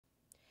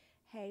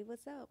Hey,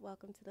 what's up?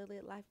 Welcome to the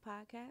Lit Life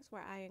Podcast,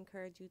 where I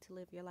encourage you to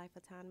live your life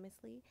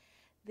autonomously.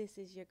 This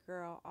is your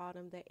girl,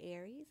 Autumn the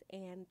Aries,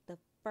 and the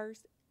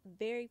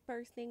very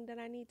first thing that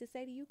I need to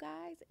say to you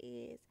guys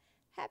is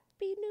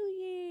Happy New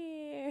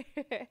Year!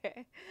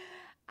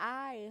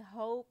 I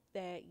hope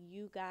that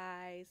you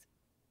guys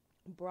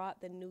brought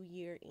the new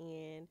year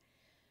in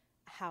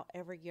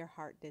however your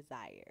heart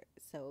desired.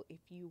 So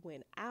if you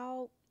went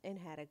out and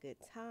had a good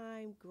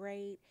time,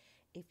 great.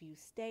 If you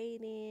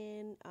stayed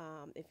in,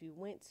 if you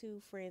went to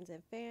friends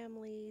and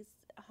families'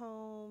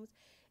 homes,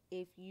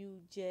 if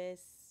you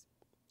just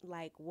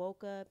like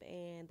woke up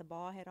and the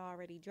ball had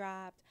already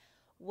dropped,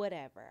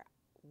 whatever,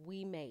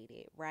 we made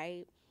it,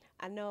 right?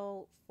 I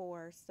know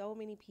for so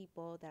many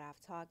people that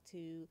I've talked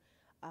to,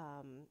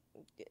 um,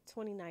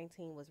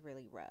 2019 was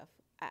really rough.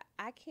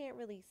 I can't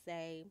really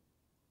say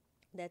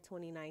that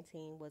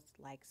 2019 was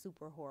like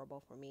super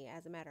horrible for me.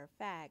 As a matter of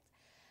fact,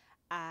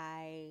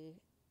 I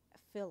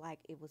feel like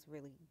it was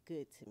really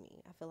good to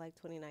me. I feel like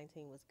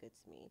 2019 was good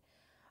to me.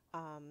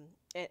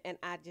 And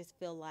I just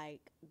feel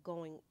like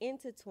going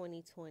into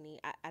 2020,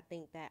 I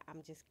think that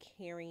I'm just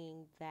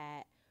carrying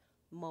that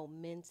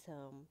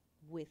momentum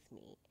with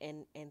me,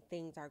 and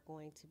things are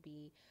going to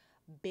be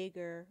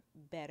bigger,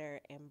 better,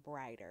 and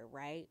brighter,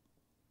 right?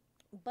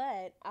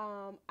 But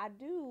I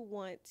do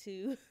want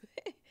to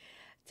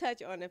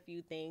touch on a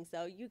few things.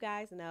 So you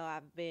guys know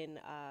I've been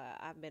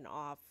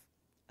off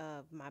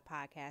of my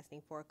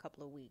podcasting for a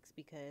couple of weeks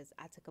because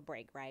I took a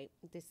break, right?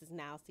 This is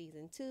now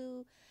season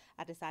 2.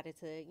 I decided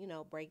to,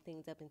 break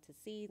things up into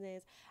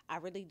seasons. I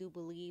really do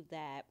believe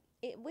that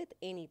with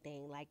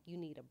anything, like you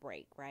need a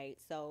break, right?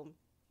 So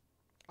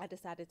I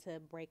decided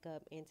to break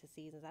up into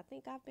seasons. I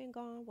think I've been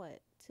gone,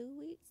 what, 2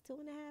 weeks,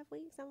 2.5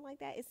 weeks, something like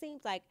that. It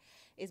seems like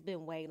it's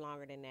been way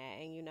longer than that.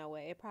 And you know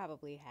what? It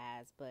probably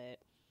has. But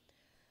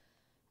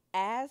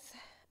as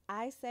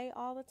I say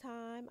all the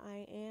time,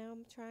 I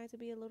am trying to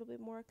be a little bit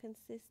more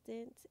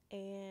consistent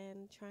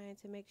and trying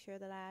to make sure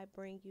that I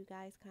bring you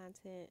guys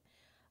content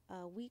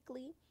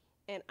weekly.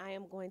 And I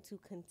am going to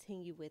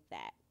continue with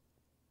that.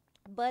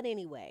 But,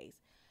 anyways,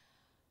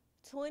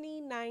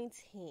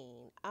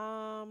 2019.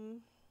 I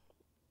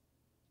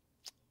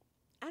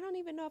don't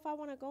even know if I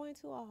want to go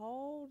into a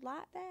whole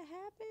lot that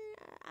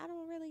happened. I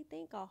don't really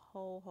think a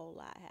whole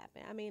lot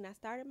happened. I mean, I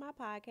started my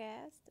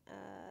podcast.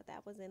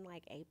 That was in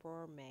like April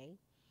or May.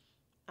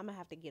 I'm gonna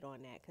have to get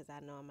on that because I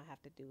know I'm gonna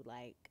have to do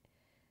like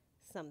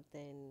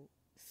something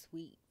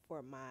sweet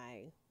for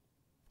my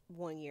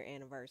 1 year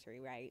anniversary,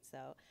 right?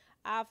 So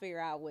I'll figure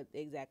out what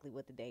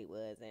the date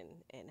was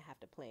and have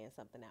to plan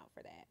something out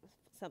for that,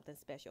 something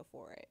special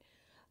for it.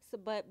 So,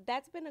 but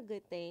that's been a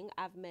good thing.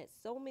 I've met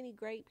so many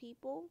great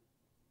people.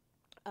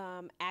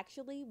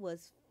 Actually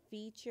was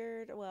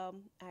featured. Well,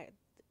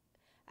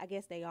 I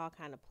guess they all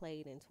kind of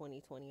played in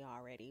 2020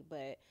 already,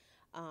 but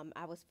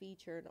I was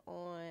featured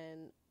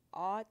on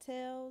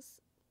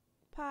Tales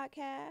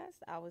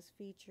podcast. I was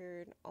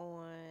featured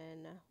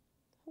on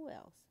who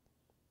else?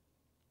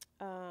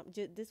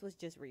 This was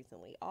just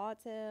recently. All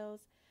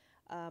Tales.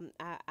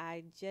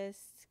 I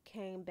just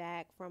came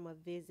back from a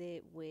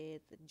visit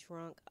with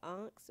Drunk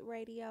Unks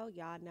Radio.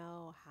 Y'all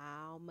know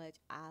how much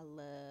I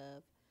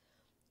love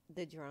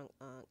the Drunk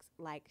Unks.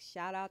 Like,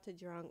 shout out to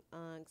Drunk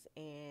Unks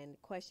and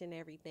Question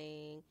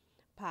Everything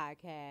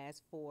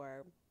podcast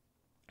for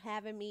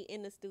having me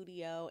in the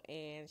studio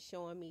and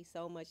showing me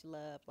so much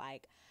love.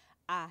 Like,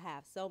 I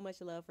have so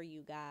much love for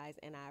you guys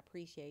and I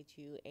appreciate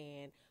you.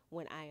 And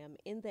when I am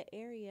in the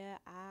area,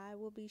 I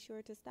will be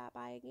sure to stop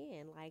by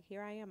again. Like,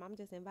 here I am. I'm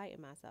just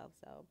inviting myself.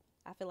 So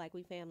I feel like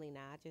we family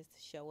now. I just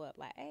show up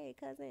like, hey,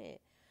 cousin.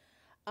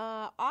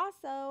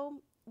 Also,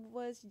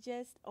 was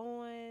just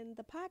on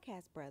the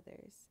Podcast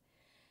Brothers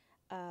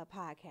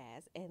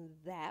podcast, and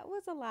that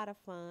was a lot of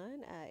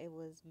fun. It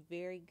was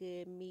very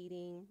good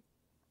meeting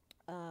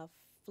uh,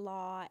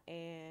 Flaw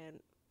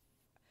and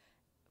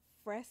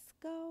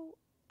Fresco.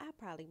 I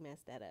probably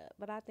messed that up,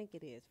 but I think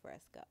it is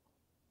Fresco.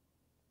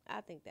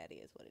 I think that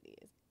is what it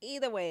is.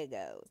 Either way it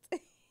goes.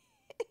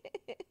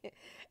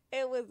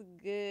 It was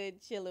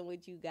good chilling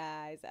with you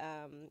guys,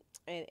 and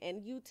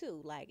you too.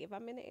 Like, if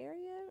I'm in the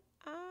area,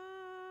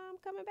 I'm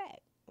coming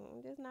back.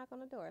 Just knock on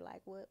the door.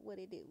 Like, what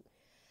it do?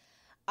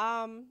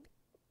 Um,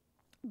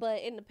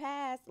 But in the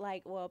past,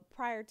 like, well,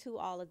 prior to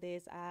all of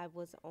this, I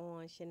was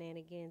on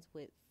Shenanigans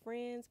with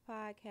Friends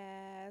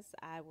podcast.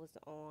 I was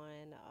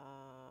on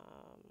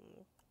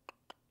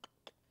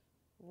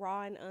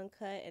Raw and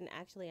Uncut. And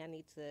actually,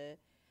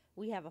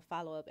 we have a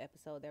follow up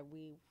episode that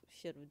we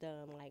should have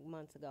done like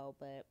months ago.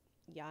 But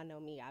y'all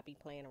know me, I be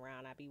playing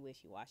around. I be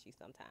wishy washy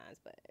sometimes.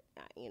 But,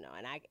 and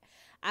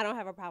I don't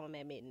have a problem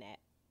admitting that.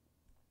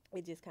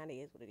 It just kind of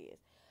is what it is.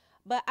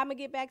 But I'm going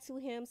to get back to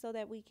him so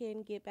that we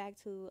can get back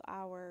to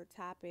our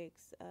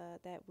topics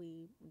that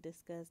we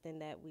discussed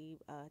and that we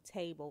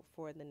tabled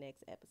for the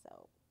next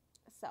episode.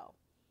 So,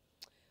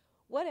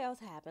 what else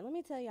happened? Let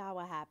me tell y'all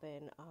what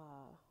happened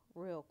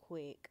real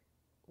quick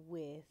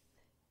with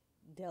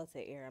Delta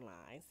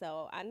Airlines.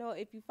 So, I know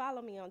if you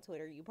follow me on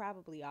Twitter, you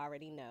probably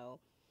already know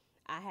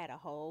I had a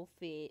whole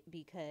fit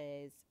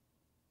because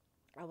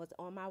I was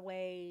on my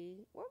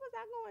way. Where was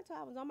I going to?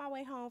 I was on my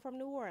way home from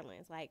New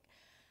Orleans. Like,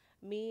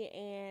 me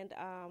and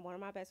one of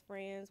my best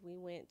friends, we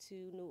went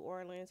to New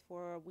Orleans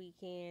for a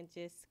weekend,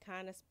 just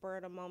kind of spur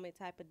of the moment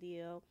type of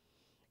deal.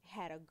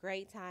 Had a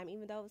great time,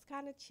 even though it was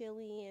kind of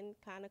chilly and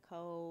kind of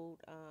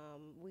cold.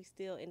 We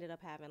still ended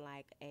up having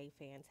like a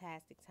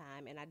fantastic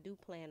time, and I do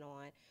plan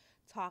on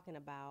talking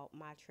about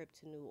my trip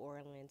to New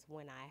Orleans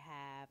when I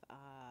have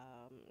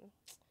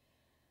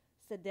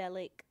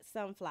Sedelic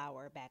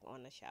Sunflower back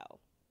on the show.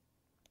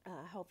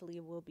 Hopefully,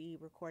 we'll be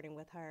recording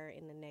with her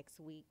in the next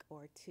week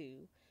or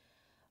two.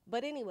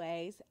 But,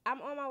 anyways,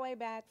 I'm on my way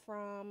back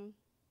from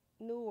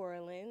New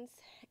Orleans,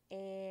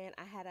 and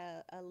I had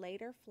a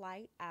later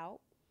flight out.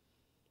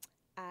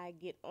 I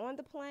get on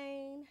the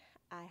plane,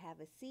 I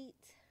have a seat.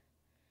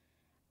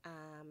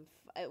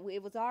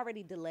 It was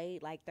already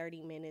delayed like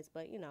 30 minutes,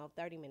 but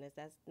 30 minutes,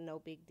 that's no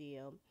big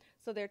deal.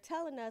 So they're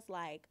telling us,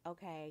 like,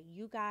 okay,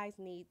 you guys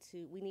we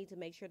need to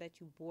make sure that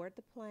you board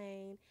the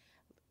plane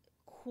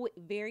quick,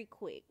 very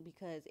quick,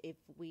 because if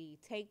we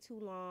take too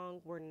long,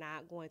 we're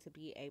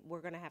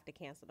going to have to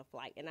cancel the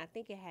flight. And I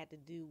think it had to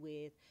do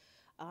with,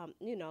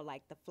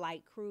 like the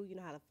flight crew. You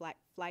know how the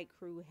flight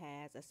crew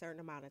has a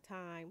certain amount of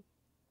time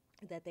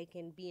that they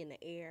can be in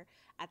the air.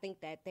 I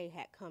think that they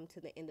had come to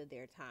the end of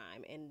their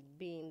time, and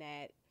being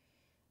that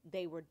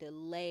they were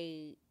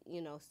delayed,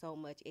 so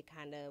much, it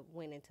kind of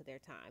went into their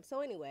time.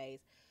 So anyways,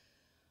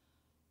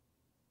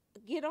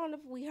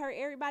 we heard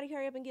everybody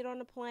hurry up and get on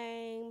the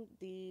plane.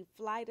 The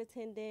flight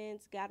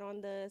attendants got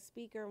on the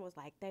speaker and was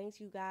like, thanks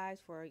you guys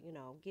for,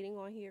 getting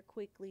on here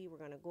quickly. We're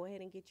going to go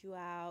ahead and get you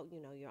out.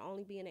 You're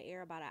only be in the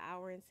air about an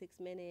hour and 6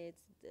 minutes,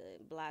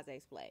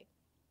 blase splay.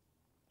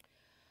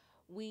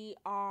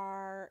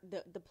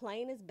 The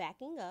plane is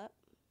backing up,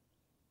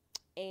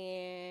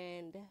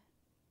 and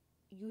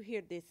you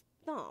hear this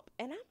thump,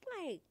 and I'm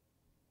like,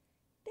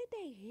 did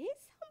they hit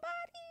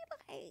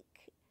somebody?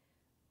 Like,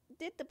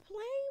 did the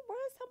plane run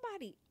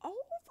somebody over?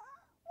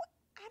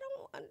 I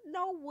don't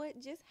know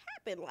what just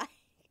happened. Like,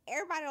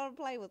 everybody on the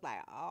plane was like,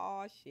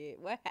 oh shit,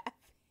 what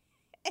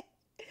happened?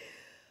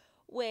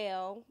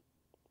 Well,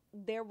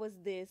 there was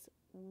this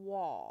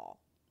wall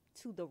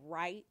to the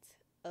right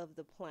of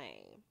the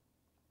plane,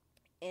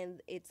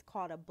 and it's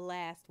called a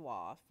blast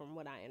wall from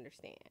what I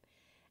understand.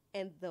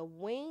 And the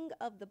wing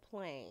of the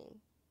plane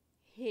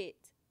hit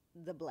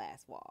the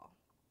blast wall.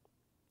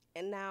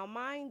 And now,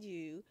 mind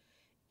you,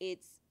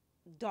 it's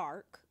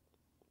dark,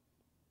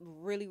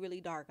 really,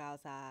 really dark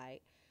outside.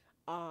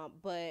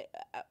 But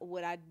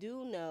what I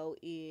do know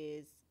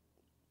is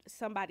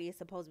somebody is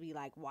supposed to be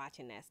like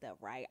watching that stuff,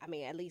 right? I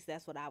mean, at least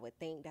that's what I would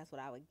think. That's what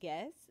I would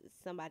guess.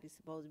 Somebody's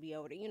supposed to be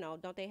over there.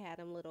 Don't they have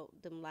them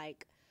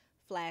like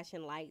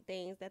flashing light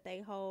things that they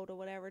hold or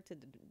whatever to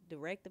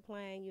direct the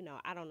plane?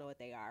 I don't know what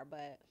they are,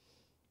 but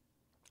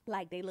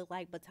like they look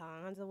like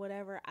batons or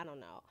whatever. I don't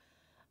know.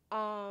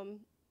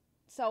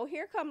 So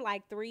here come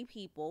like three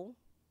people.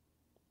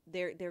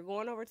 They're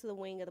going over to the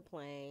wing of the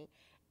plane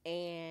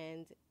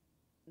and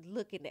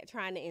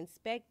trying to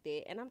inspect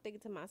it. And I'm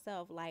thinking to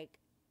myself, like,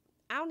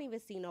 I don't even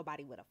see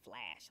nobody with a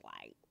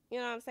flashlight. You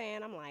know what I'm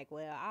saying? I'm like,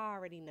 well, I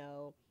already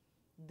know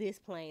this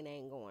plane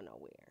ain't going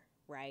nowhere,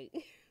 right?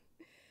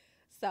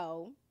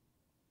 So,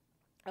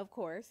 of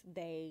course,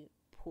 they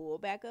pull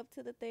back up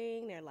to the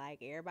thing. They're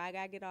like, everybody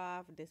got to get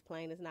off. This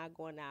plane is not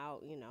going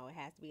out. It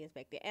has to be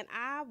inspected. And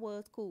I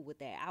was cool with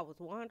that. I was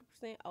 100%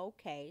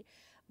 okay,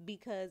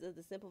 because of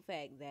the simple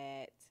fact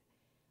that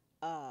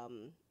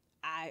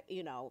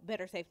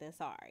better safe than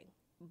sorry.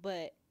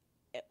 But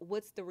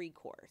what's the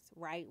recourse,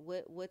 right?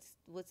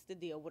 What's the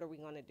deal? What are we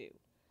going to do?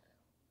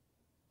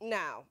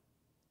 Now,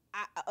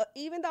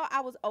 even though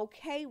I was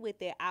okay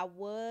with it, I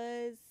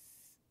was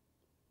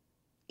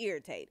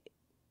irritated.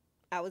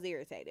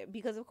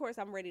 Because, of course,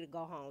 I'm ready to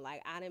go home.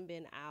 Like, I done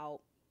been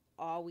out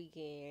all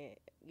weekend,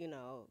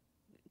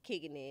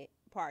 kicking it,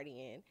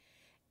 partying.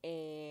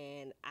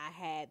 And I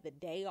had the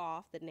day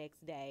off the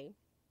next day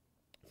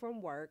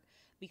from work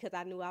because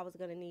I knew I was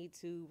going to need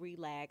to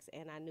relax,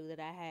 and I knew that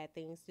I had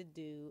things to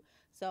do.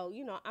 So,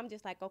 I'm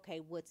just like,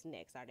 okay, what's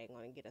next? Are they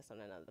going to get us on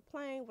another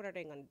plane? What are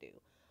they going to do?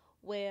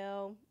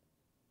 Well,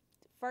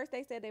 first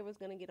they said they was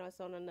going to get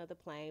us on another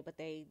plane, but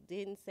they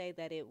didn't say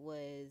that it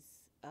was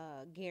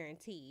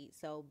guaranteed.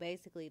 So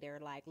basically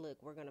they're like,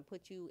 look, we're going to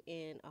put you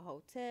in a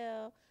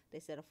hotel. They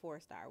said a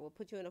 4-star. We'll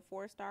put you in a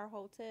 4-star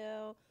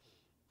hotel,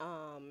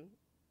 and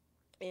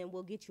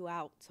we'll get you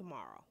out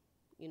tomorrow.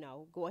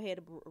 Go ahead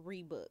and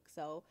rebook.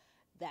 So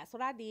that's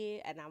what I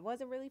did, and I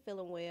wasn't really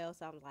feeling well.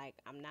 So I'm like,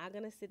 I'm not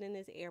going to sit in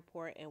this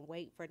airport and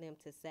wait for them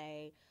to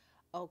say,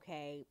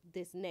 okay,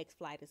 this next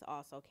flight is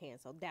also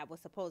canceled. That was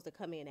supposed to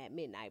come in at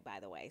midnight, by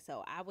the way.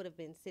 So I would have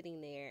been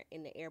sitting there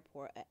in the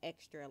airport an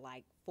extra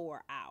like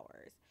 4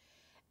 hours.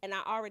 And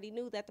I already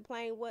knew that the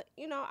plane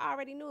I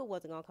already knew it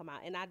wasn't going to come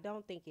out. And I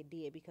don't think it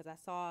did, because I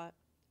saw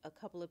a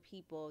couple of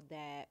people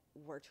that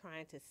were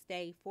trying to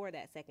stay for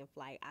that second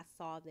flight. I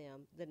saw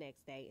them the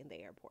next day in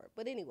the airport.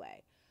 But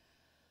anyway,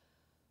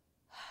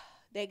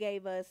 they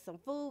gave us some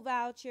food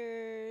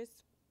vouchers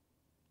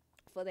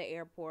for the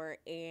airport,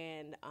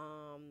 and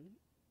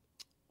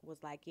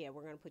was like, yeah,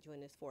 we're going to put you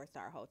in this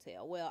 4-star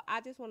hotel. Well,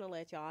 I just want to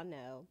let y'all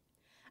know,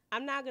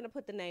 I'm not going to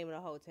put the name of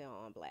the hotel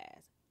on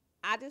blast.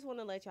 I just want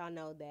to let y'all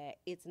know that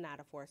it's not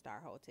a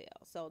 4-star hotel.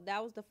 So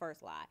that was the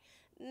first lie.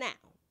 Now,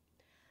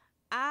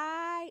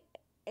 I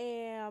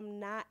am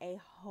not a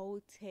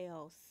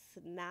hotel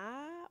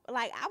snob.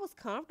 Like, I was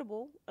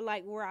comfortable,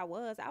 like where I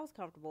was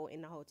comfortable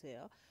in the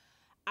hotel.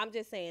 I'm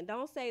just saying,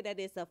 don't say that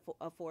it's a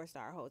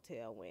 4-star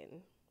hotel when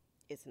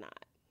it's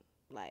not.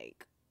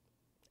 Like,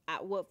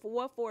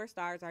 what 4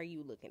 stars are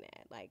you looking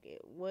at? Like,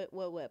 what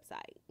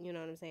website? You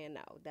know what I'm saying?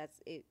 No,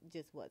 that's it.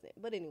 Just wasn't.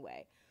 But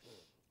anyway,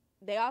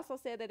 they also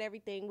said that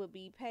everything would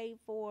be paid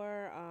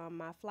for.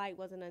 My flight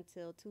wasn't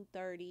until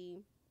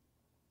 2:30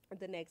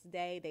 the next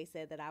day. They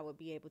said that I would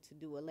be able to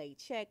do a late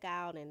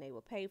checkout and they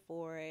would pay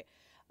for it.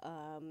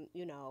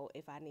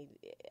 If I need,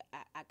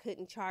 I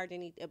couldn't charge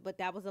any, but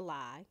that was a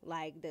lie.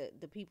 Like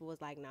the people was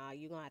like, nah,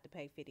 you're gonna have to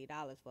pay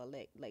 $50 for a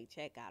late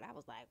checkout. I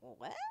was like, well,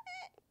 what?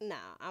 Nah,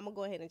 I'm gonna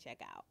go ahead and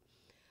check out.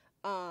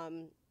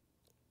 Um,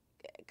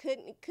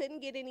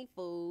 couldn't get any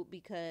food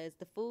because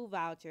the food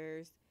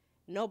vouchers,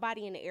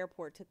 nobody in the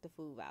airport took the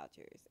food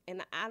vouchers.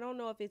 And I don't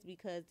know if it's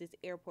because this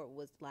airport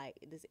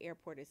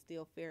is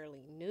still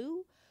fairly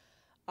new.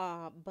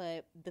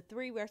 But the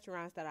 3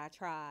 restaurants that I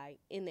tried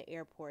in the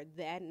airport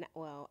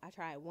I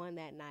tried one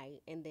that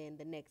night, and then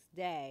the next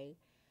day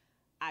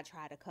I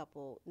tried a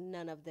couple.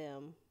 None of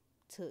them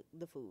took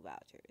the food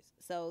vouchers.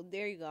 So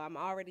there you go. I'm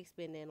already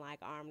spending like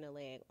arm and a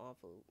leg on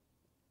food.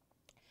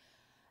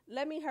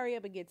 Let me hurry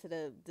up and get to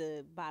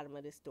the bottom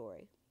of this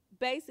story.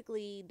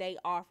 Basically, they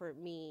offered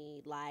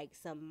me like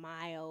some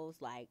miles,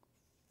 like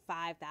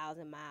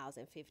 5,000 miles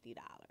and $50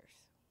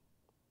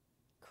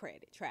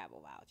 credit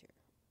travel voucher.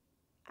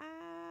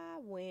 I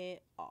went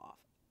off.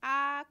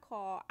 I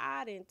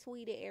didn't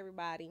tweeted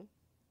everybody.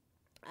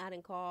 I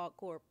didn't call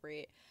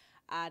corporate.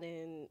 I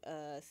didn't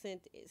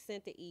sent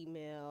the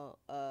email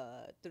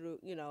through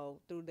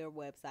their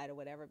website or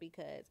whatever,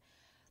 because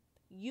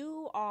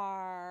you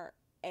are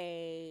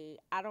I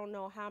don't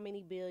know how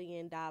many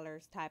 $billion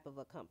type of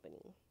a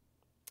company.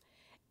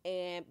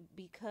 And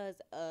because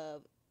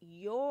of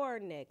your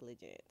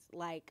negligence,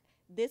 like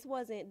this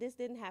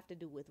didn't have to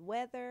do with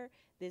weather.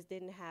 This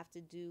didn't have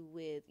to do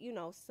with,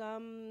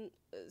 some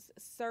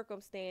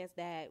circumstance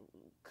that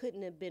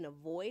couldn't have been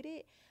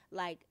avoided.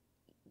 Like,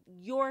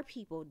 your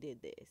people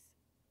did this.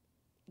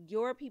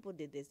 Your people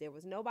did this. There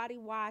was nobody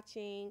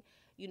watching.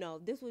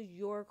 This was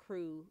your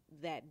crew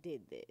that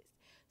did this.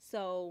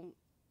 So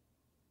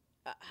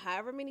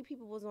however many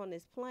people was on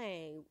this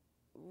plane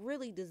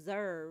really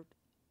deserved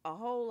a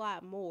whole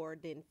lot more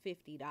than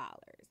 $50.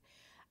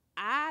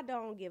 I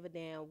don't give a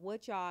damn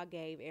what y'all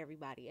gave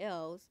everybody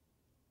else.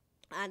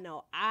 I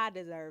know I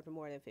deserved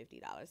more than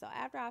 $50. So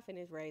after I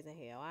finished raising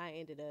hell, I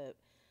ended up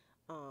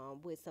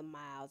with some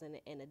miles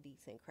and a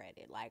decent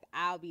credit. Like,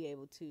 I'll be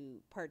able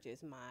to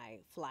purchase my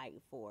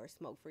flight for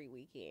Smoke Free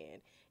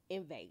Weekend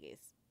in Vegas,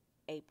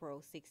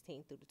 April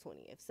 16th through the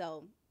 20th.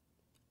 So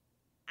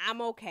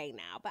I'm okay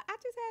now. But I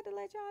just had to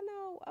let y'all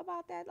know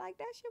about that. Like,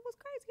 that shit was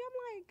crazy.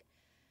 I'm like,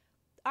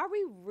 are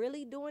we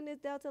really doing this,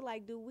 Delta?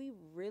 Like, do we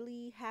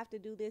really have to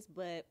do this?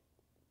 But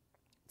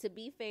to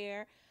be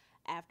fair,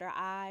 after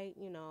I,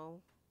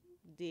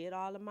 did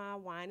all of my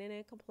whining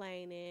and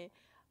complaining,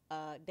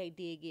 they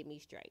did get me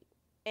straight.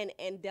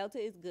 And Delta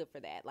is good for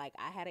that. Like,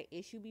 I had an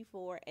issue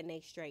before and they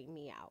straightened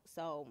me out.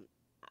 So,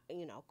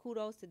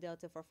 kudos to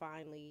Delta for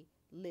finally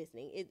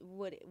listening.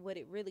 What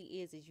it really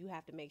is you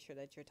have to make sure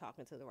that you're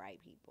talking to the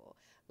right people.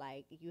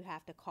 Like, you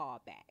have to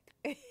call back.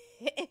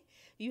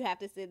 You have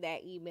to send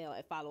that email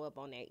and follow up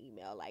on that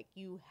email. Like,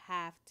 you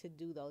have to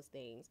do those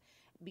things,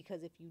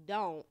 because if you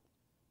don't,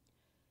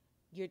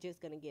 you're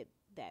just going to get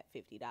that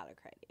 $50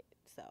 credit.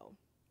 So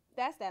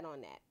that's that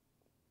on that.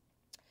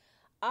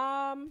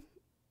 I don't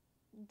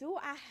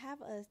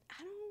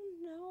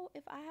know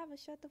if I have a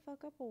shut the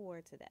fuck up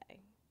award today.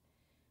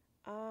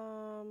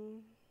 I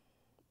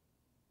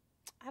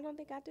don't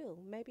think I do.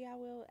 Maybe I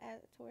will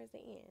towards the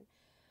end.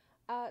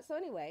 So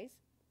anyways,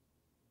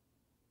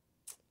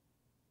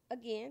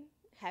 again,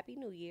 Happy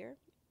New Year.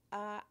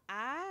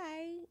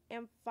 I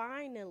am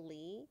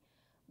finally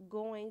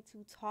going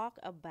to talk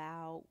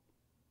about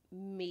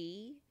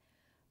me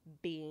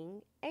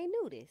being a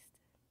nudist,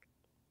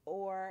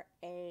 or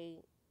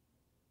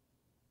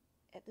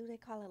do they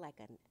call it like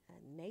a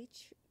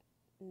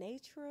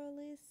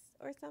naturalist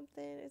or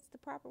something? It's the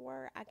proper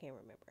word. I can't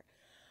remember.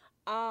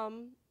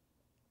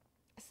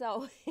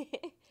 So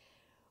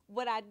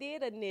what I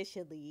did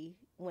initially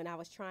when I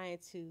was trying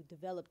to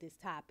develop this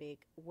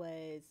topic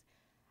was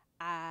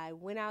I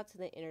went out to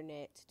the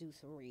internet to do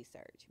some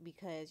research,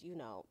 because,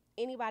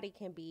 anybody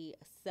can be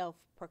a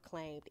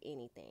self-proclaimed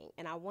anything.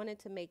 And I wanted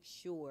to make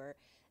sure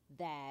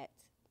that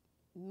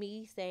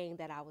me saying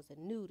that I was a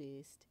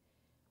nudist,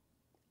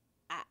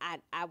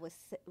 I was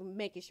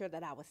making sure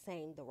that I was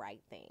saying the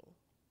right thing.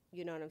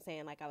 You know what I'm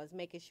saying? Like, I was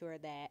making sure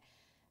that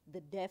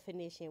the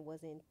definition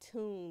was in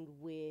tune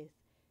with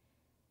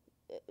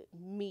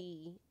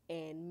me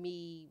and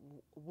me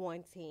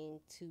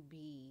wanting to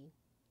be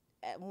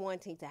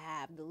wanting to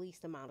have the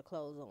least amount of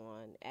clothes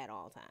on at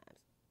all times.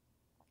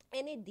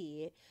 And it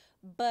did.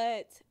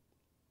 But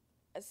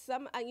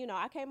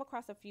I came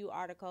across a few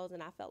articles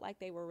and I felt like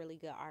they were really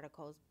good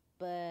articles.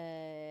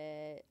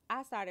 But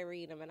I started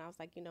reading them and I was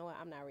like, you know what?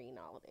 I'm not reading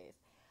all of this.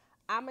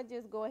 I'm going to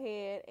just go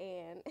ahead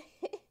and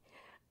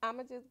I'm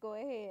going to just go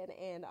ahead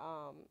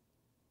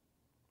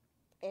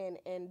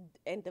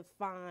and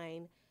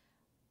define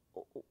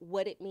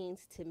what it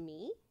means to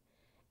me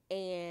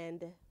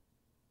and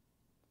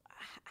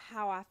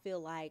how I feel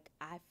like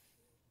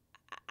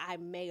I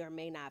may or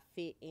may not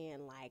fit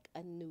in like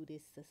a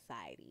nudist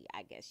society,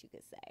 I guess you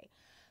could say.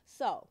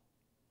 So,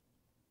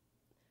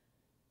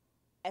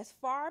 as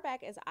far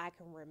back as I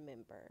can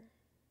remember,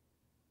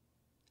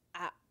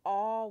 I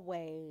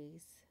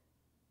always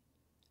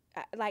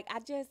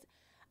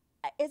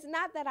it's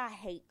not that I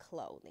hate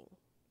clothing.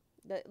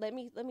 Let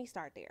me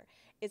start there.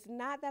 It's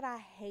not that I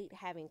hate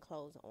having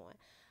clothes on.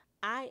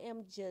 I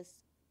am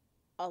just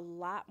a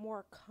lot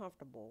more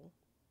comfortable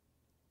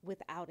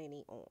without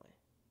any on,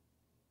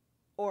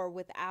 or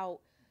with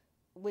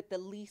the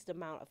least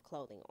amount of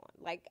clothing on.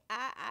 Like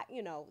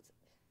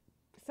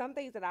some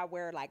things that I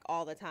wear like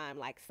all the time,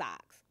 like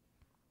socks,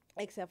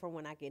 except for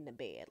when I get into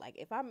bed. Like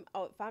if I'm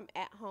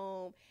at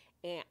home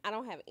and I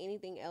don't have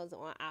anything else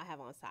on, I'll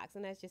have on socks,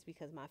 and that's just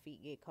because my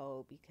feet get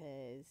cold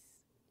because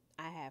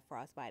I had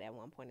frostbite at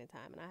one point in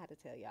time, and I had to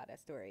tell y'all that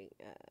story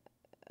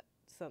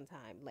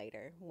sometime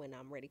later when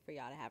I'm ready for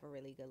y'all to have a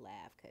really good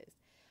laugh, because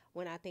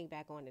when I think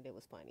back on it, it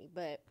was funny.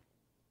 But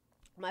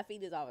my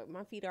feet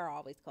are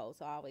always cold,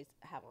 so I always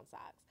have on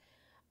socks.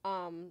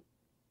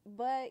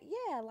 But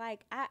yeah,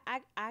 like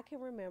I can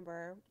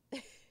remember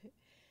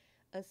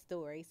a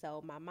story.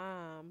 So my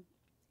mom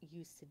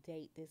used to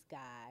date this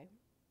guy,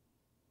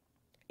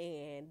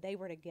 and they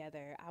were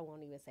together. I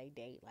won't even say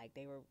date, like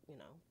they were,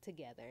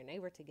 together, and they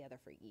were together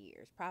for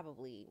years,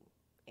 probably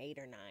 8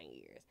 or 9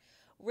 years.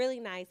 Really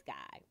nice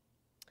guy.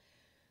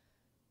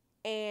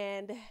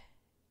 And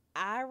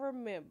I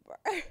remember,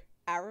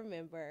 I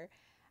remember,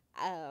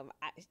 I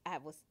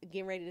was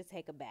getting ready to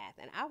take a bath,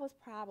 and I was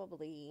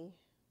probably,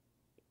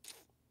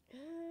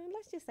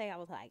 let's just say I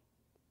was like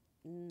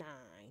 9,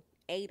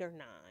 8 or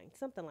 9,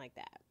 something like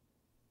that.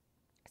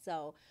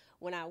 So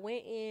when I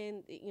went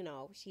in,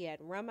 she had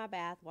run my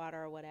bath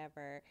water or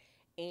whatever.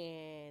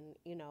 And,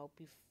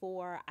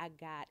 before I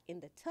got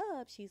in the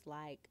tub, she's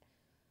like,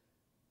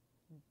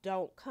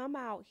 don't come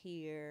out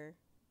here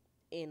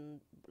in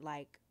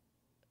like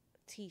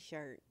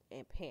t-shirt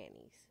and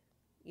panties.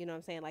 You know what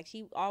I'm saying? Like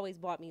she always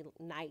bought me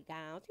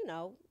nightgowns,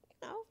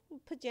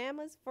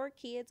 pajamas for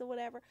kids or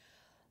whatever.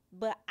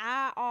 But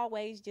I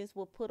always just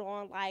would put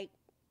on like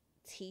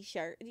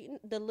t-shirt,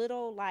 the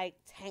little like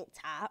tank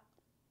top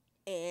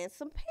and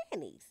some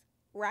panties,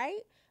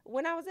 right?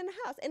 When I was in the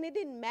house. And it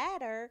didn't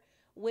matter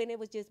when it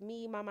was just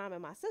me, my mom,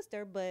 and my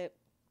sister, but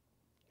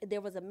there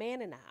was a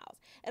man in the house.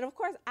 And of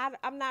course,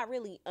 I'm not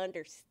really I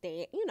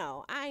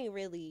ain't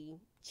really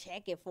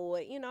checking for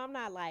it. I'm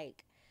not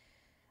like,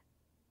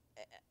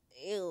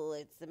 ew,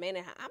 it's the man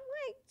in the house. I'm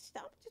like,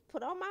 I'll just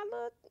put on my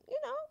little,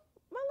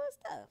 my little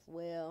stuff.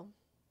 Well,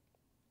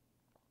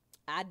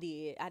 I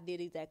did. I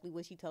did exactly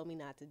what she told me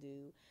not to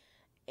do.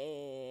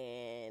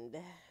 And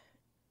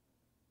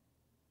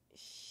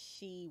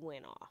she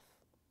went off.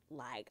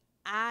 Like,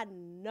 I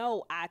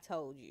know I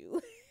told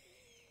you.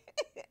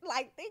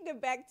 Like, thinking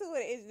back to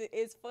it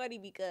is funny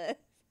because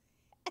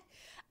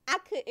I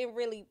couldn't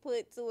really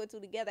put two and two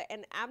together.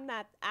 And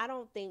I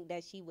don't think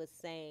that she was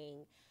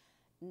saying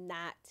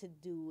not to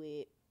do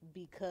it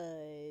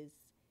because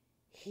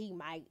he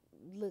might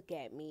look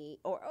at me,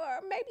 or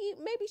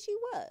maybe she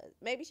was.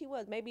 Maybe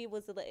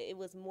it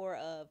was more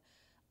of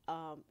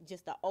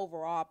just the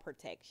overall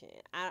protection.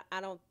 I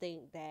don't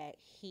think that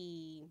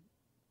he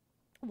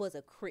was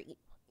a creep.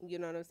 You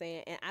know what I'm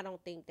saying? And I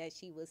don't think that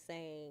she was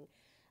saying,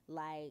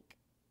 like,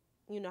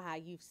 how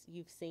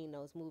you've seen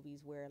those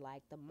movies where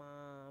like the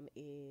mom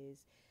is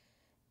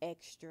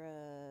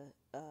extra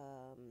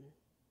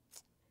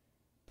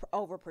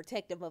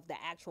overprotective of the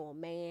actual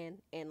man,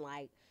 and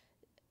like,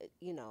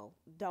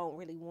 don't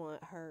really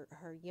want her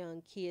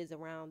young kids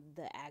around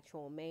the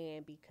actual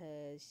man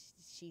because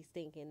she's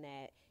thinking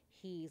that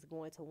he's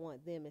going to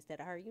want them instead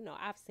of her.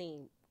 I've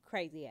seen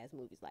crazy ass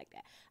movies like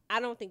that. I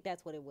don't think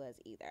that's what it was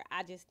either.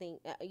 I just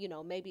think,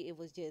 maybe it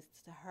was just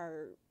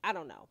her. I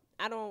don't know.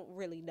 I don't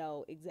really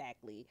know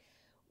exactly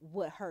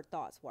what her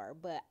thoughts were,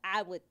 but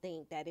I would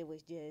think that it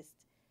was just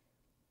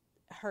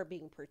her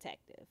being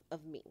protective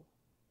of me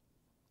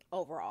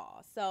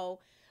overall. So,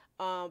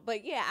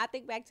 but yeah, I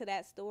think back to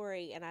that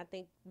story, and I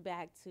think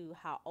back to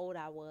how old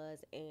I was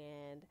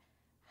and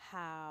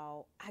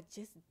how I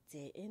just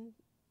didn't.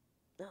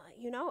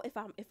 If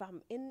I'm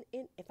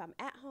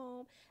at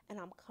home and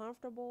I'm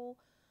comfortable,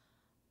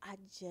 I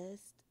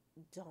just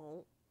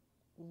don't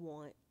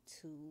want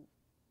to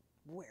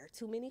wear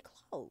too many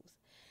clothes.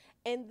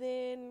 And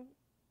then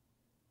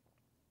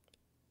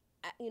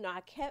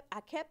I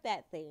kept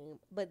that theme,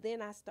 but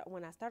then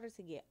when I started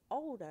to get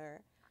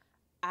older,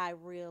 I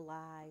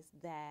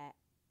realized that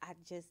I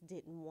just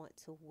didn't want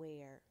to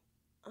wear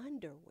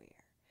underwear.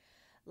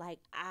 Like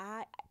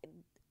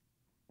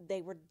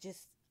they were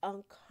just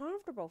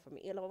uncomfortable for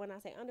me. When I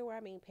say underwear,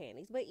 I mean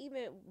panties, but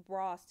even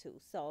bras too.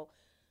 So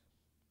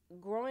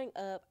growing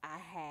up, I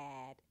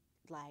had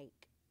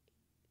like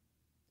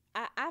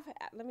I've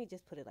let me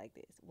just put it like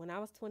this. When I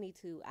was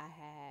 22, I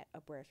had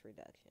a breast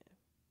reduction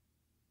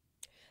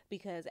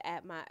because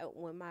at my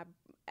when my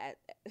at,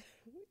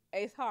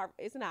 it's hard.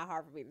 It's not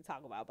hard for me to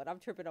talk about, but I'm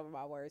tripping over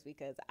my words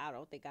because I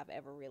don't think I've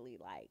ever really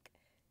like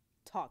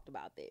talked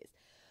about this.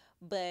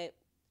 But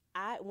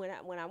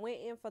when I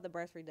went in for the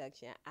breast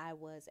reduction, I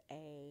was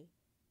a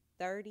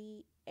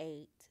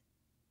 38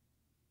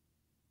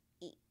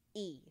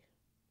 E.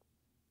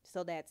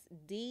 So that's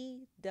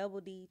D,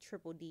 double D,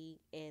 triple D,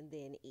 and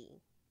then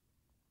E.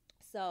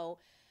 So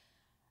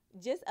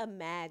just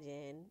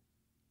imagine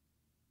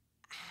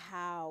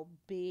how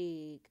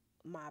big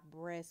my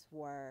breasts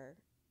were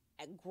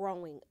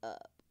growing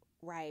up,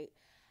 right?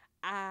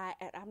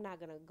 I'm not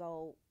gonna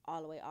go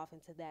all the way off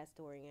into that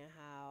story and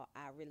how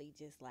I really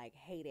just like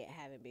hated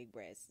having big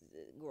breasts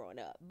growing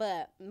up.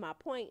 But my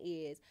point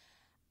is,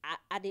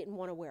 I didn't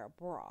want to wear a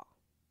bra.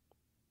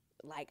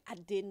 Like I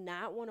did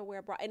not want to wear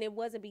a bra, and it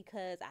wasn't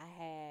because I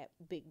had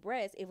big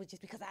breasts. It was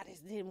just because I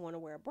just didn't want to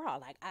wear a bra.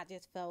 Like I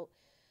just felt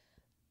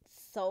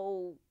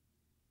so,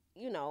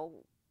 you know,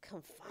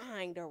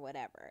 confined or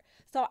whatever.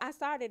 So I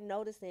started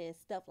noticing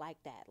stuff like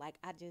that. Like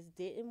I just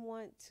didn't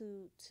want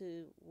to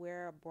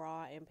wear a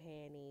bra and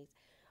panties.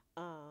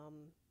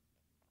 Um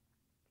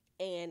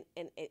and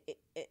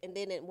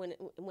then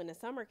when the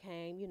summer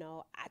came, you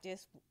know, I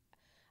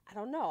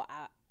don't know.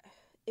 I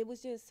It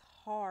was just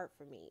hard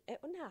for me.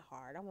 Not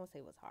hard. I won't say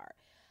it was hard.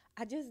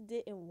 I just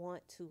didn't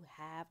want to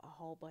have a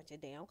whole bunch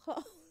of damn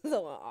clothes on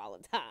all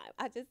the time.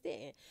 I just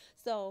didn't.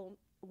 So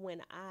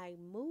when I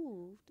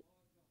moved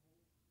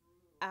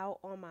out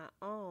on my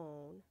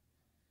own,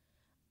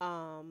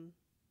 um,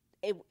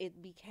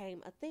 it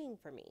became a thing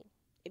for me.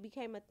 It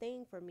became a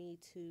thing for me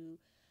to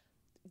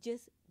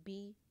just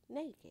be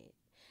naked.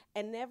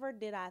 And never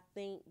did I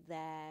think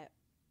that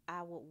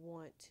I would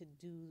want to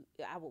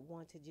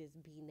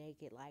just be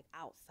naked like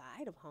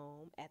outside of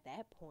home at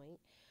that point.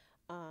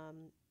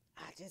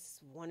 I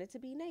just wanted to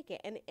be naked.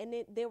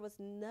 There was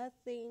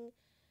nothing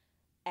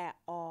at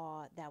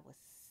all that was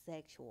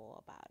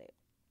sexual about it.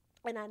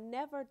 And I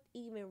never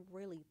even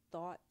really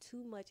thought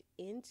too much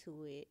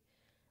into it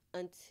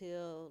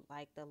until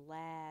like the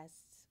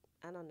last,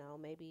 I don't know,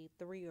 maybe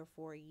 3 or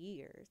 4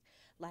 years.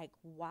 Like,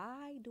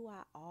 why do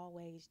I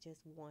always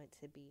just want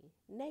to be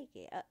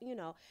naked?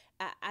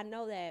 I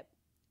know that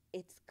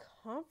it's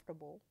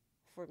comfortable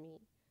for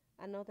me.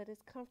 I know that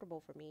it's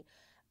comfortable for me.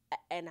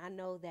 And I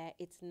know that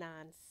it's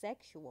non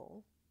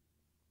sexual.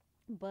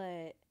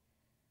 But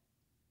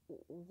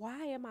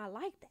why am I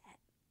like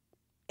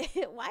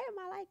that? Why am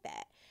I like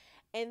that?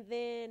 And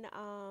then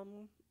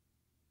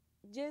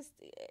just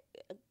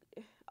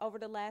over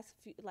the last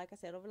few, like I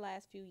said, over the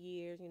last few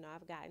years, you know,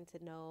 I've gotten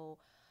to know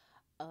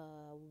a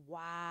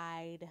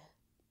wide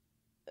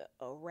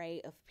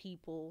array of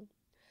people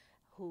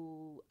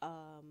who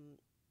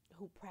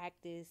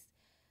practice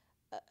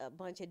a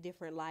bunch of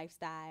different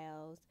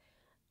lifestyles,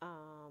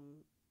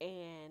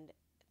 and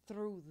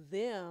through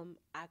them,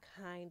 I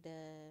kind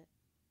of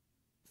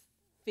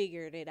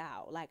figured it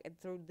out. Like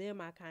through them,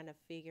 I kind of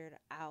figured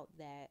out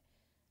that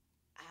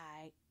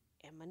I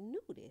am a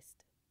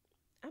nudist.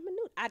 I'm a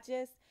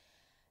nude.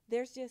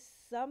 There's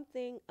just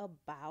something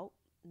about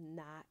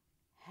not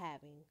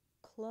having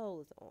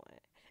clothes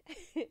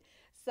on.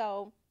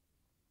 So,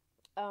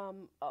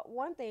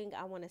 one thing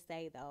I want to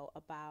say though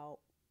about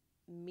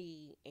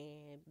me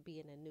and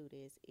being a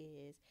nudist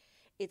is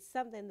it's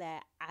something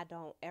that I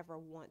don't ever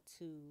want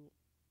to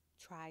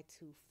try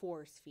to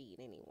force feed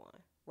anyone,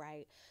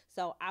 right?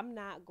 So I'm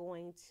not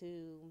going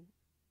to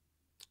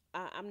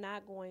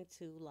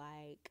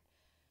like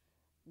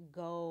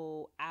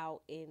go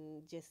out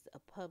in just a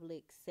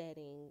public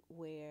setting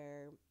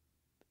where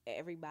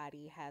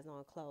everybody has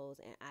on clothes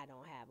and I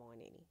don't have on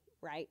any,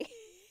 right?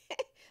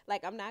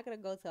 Like I'm not going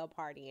to go to a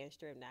party and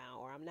strip down,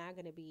 or I'm not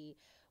going to be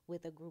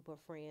with a group of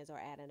friends or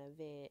at an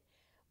event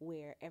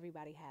where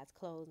everybody has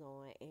clothes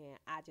on and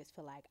I just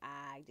feel like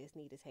I just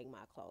need to take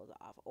my clothes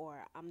off,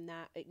 or I'm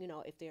not, you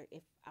know,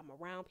 if I'm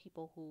around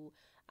people who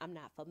I'm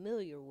not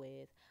familiar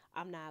with,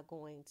 I'm not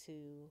going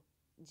to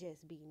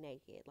just be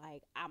naked.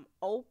 Like I'm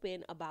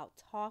open about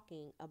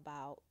talking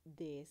about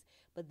this,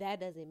 but that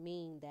doesn't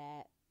mean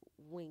that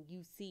when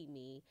you see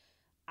me,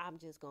 I'm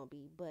just gonna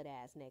be butt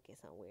ass naked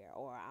somewhere,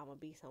 or I'm gonna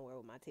be somewhere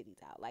with my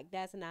titties out. Like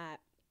that's not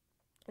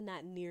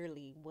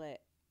nearly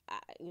what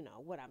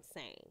I'm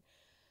saying.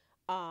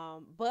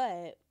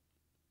 But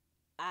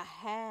I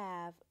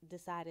have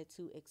decided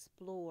to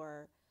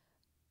explore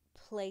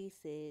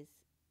places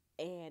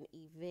and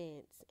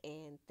events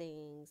and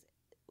things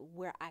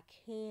where I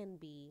can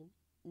be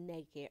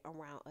naked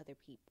around other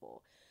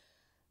people.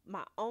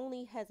 My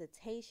only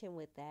hesitation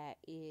with that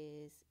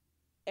is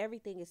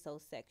everything is so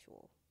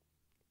sexual.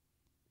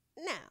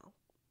 Now,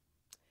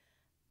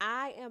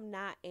 I am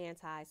not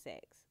anti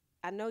sex.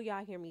 I know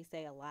y'all hear me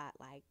say a lot,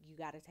 like, you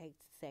got to take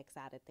sex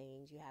out of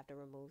things, you have to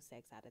remove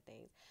sex out of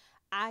things.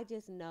 I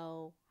just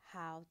know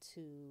how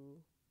to.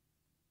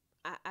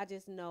 I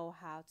just know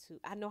how to.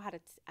 I know how to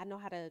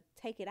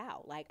take it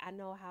out. Like, I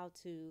know how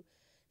to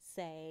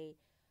say,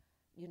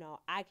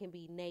 I can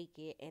be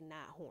naked and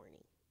not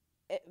horny.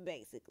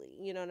 Basically,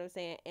 you know what I'm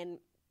saying? And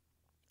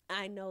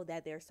I know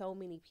that there's so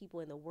many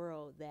people in the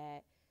world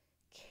that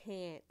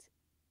can't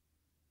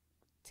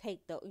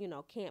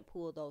can't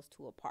pull those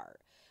two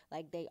apart.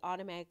 Like, they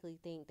automatically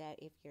think that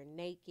if you're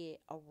naked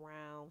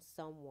around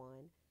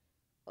someone,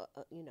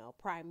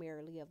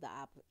 primarily of the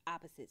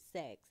opposite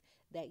sex,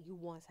 that you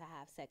want to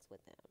have sex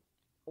with them,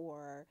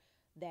 or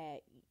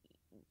that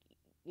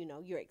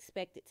you're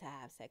expected to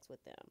have sex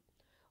with them,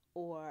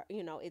 or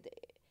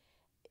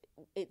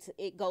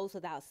it goes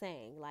without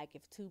saying. Like,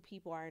 if two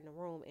people are in the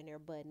room and they're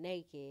butt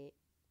naked,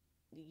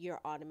 you're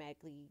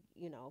automatically,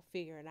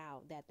 figuring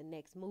out that the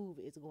next move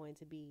is going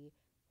to be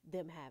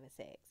them having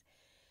sex.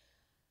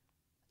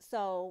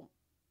 So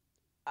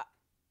uh,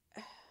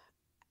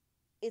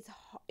 it's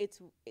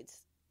it's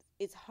it's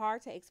it's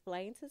hard to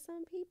explain to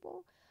some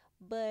people,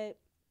 but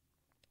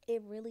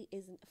it really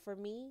isn't. For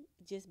me,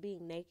 just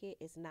being naked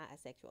is not a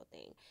sexual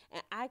thing,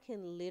 and I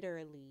can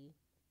literally,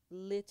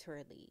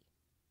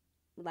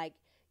 like,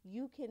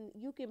 you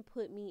can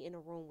put me in a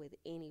room with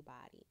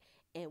anybody,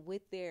 and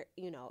with their,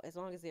 as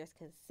long as there's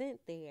consent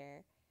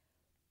there,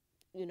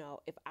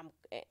 if I'm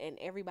and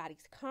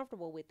everybody's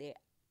comfortable with it,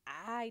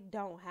 I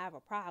don't have a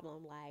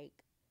problem,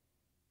 like,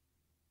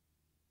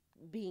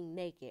 being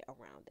naked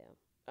around them,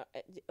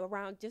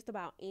 around just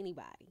about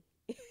anybody.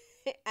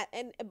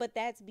 And but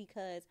that's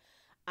because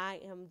I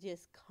am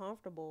just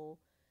comfortable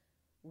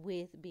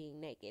with being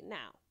naked.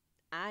 Now,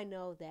 I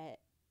know that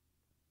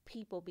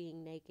people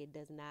being naked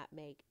does not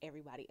make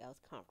everybody else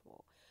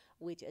comfortable,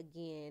 which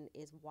again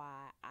is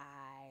why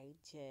I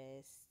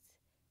just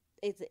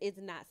it's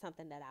not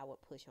something that I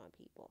would push on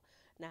people.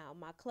 Now,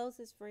 my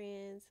closest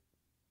friends,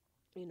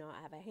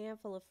 I have a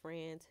handful of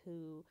friends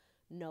who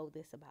know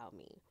this about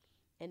me.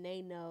 And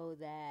they know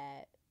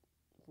that,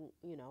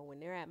 when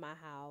they're at my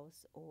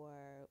house,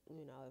 or,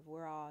 if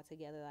we're all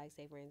together, like,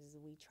 say, for instance,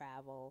 we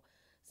travel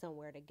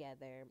somewhere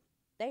together,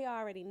 they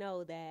already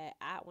know that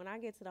when I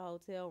get to the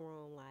hotel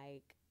room,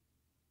 like,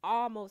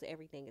 almost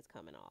everything is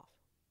coming off.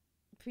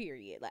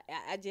 Period. Like,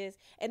 I just,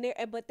 and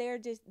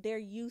they're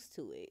used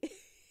to it.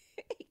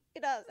 You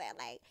know what I'm saying?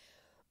 Like,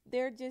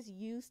 they're just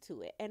used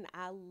to it, and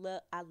I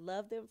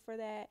love them for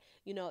that.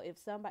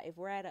 If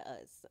we're at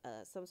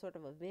some sort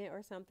of event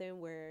or something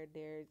where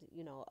there's,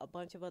 a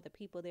bunch of other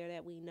people there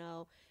that we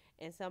know,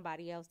 and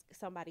somebody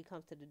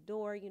comes to the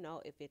door,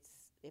 if it's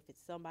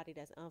somebody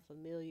that's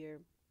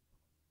unfamiliar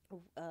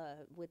to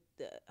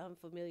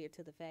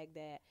the fact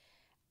that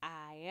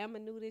I am a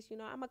nudist, I'm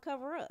gonna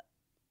cover up.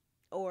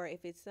 Or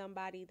if it's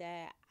somebody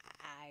that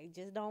I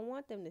just don't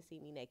want them to see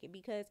me naked,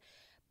 because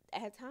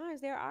at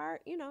times there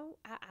are,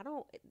 I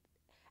don't,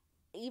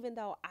 even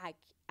though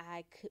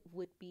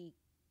would be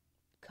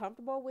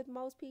comfortable with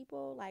most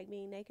people, like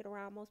being naked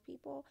around most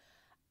people,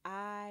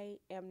 I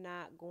am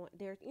not going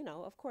there.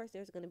 Of course,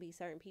 there's going to be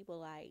certain people,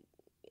 like,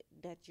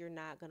 that you're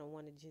not going to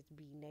want to just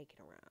be naked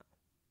around,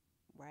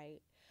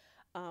 right?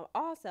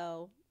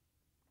 Also,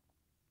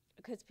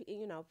 because,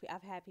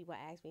 I've had people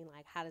ask me,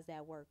 like, how does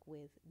that work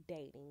with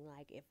dating?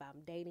 Like, if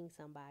I'm dating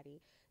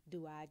somebody,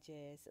 do I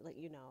just, like,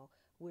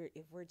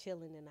 if we're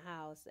chilling in the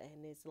house,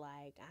 and it's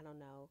like, I don't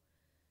know,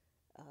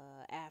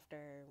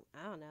 after,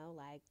 I don't know,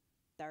 like,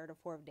 third or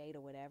fourth date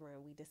or whatever,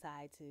 and we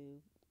decide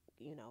to,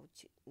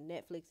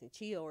 Netflix and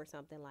chill or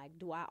something, like,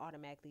 do I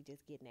automatically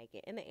just get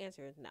naked? And the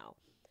answer is no.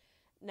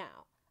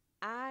 Now,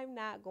 I'm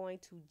not going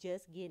to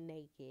just get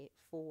naked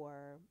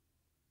for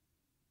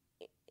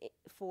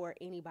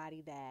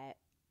anybody that,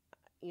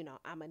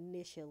 I'm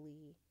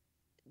initially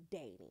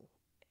dating,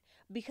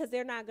 because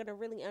they're not going to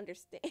really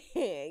understand.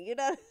 You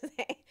know what I'm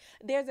saying?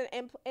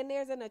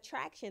 There's an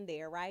attraction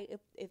there, right?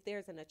 If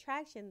there's an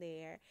attraction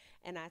there,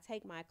 and I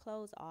take my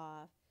clothes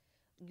off,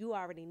 you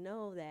already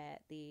know that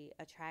the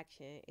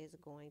attraction is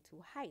going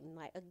to heighten.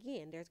 Like,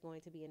 again, there's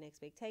going to be an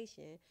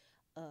expectation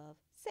of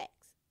sex,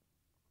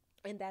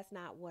 and that's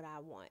not what I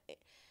want.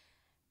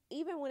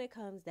 Even when it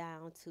comes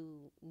down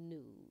to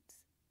nudes,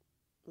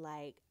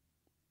 like,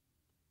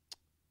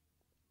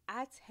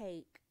 I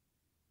take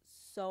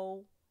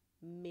so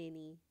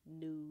many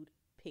nude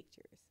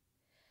pictures,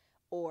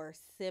 or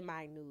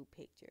semi-nude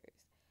pictures,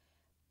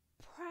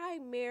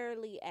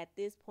 primarily at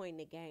this point in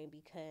the game,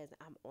 because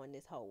I'm on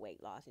this whole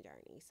weight loss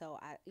journey. So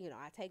I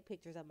take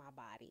pictures of my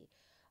body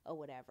or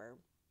whatever,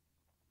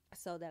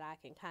 so that I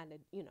can kind of,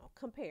 do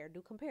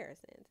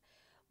comparisons.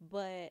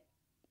 But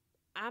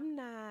I'm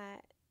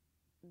not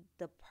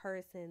the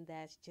person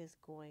that's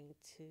just going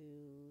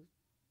to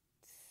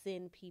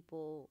send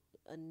people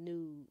a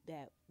nude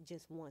that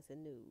just wants a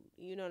nude.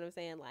 You know what I'm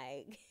saying?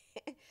 Like,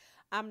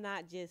 I'm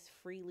not just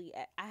freely.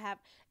 I have.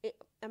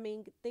 I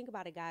mean, think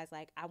about it, guys.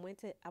 Like, I went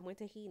to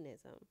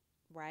hedonism,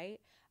 right?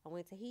 I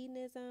went to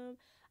hedonism.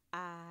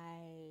 I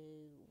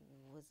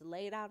was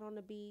laid out on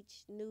the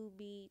beach, nude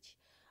beach.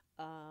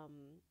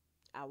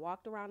 I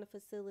walked around the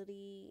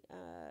facility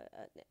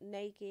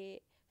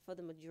naked for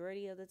the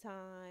majority of the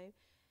time.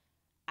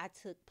 I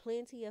took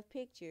plenty of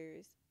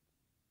pictures,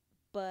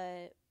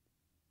 but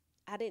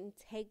I didn't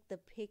take the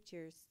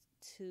pictures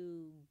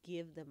to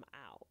give them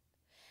out.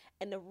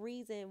 And the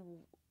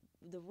reason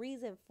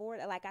for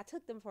that, like, I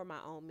took them for my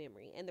own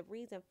memory. And the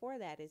reason for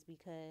that is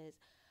because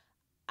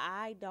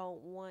I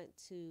don't want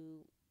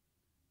to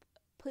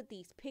put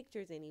these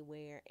pictures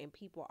anywhere and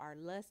people are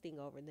lusting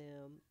over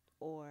them,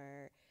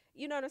 or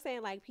you know what I'm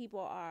saying, like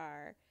people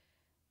are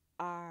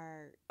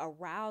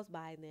aroused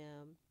by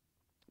them,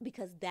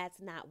 because that's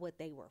not what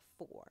they were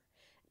for.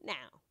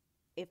 Now,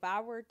 if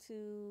I were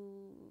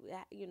to,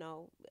 you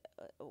know,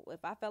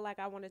 if I felt like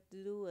I wanted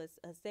to do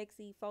a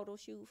sexy photo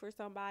shoot for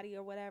somebody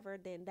or whatever,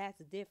 then that's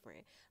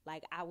different.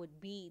 Like,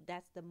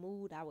 that's the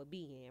mood I would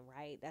be in,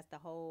 right? That's the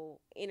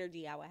whole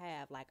energy I would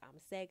have. Like, I'm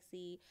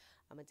sexy.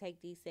 I'm going to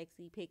take these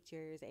sexy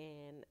pictures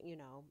and,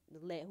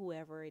 let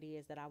whoever it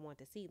is that I want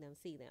to see them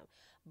see them.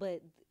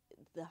 But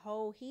the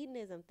whole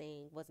hedonism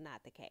thing was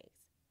not the case.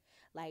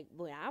 Like,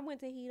 when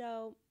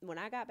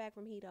I got back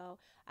from Hito,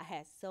 I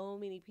had so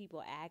many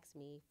people ask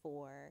me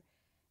for,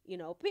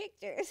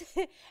 pictures.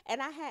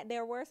 And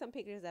there were some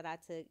pictures that I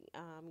took,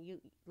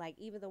 like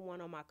even the one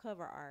on my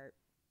cover art,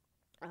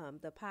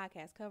 the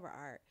podcast cover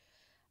art,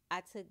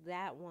 I took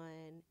that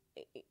one,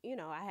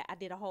 I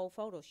did a whole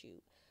photo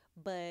shoot.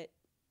 But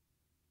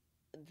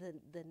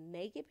the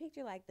naked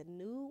picture, like the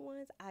nude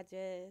ones,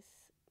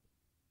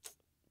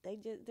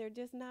 they're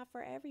just not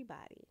for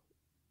everybody.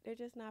 They're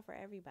just not for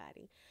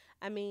everybody.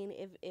 I mean,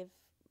 if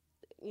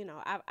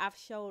I've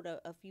showed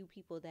a few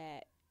people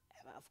that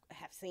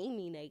have seen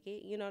me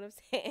naked. You know what I'm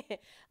saying?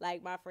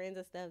 Like my friends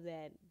and stuff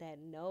that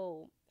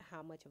know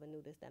how much of a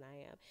nudist that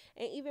I am.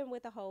 And even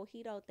with the whole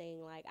Hedo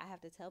thing, like I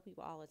have to tell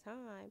people all the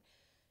time,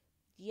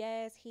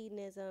 yes,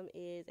 hedonism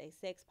is a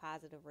sex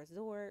positive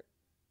resort.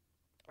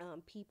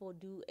 People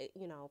do,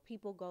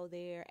 people go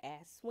there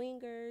as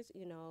swingers,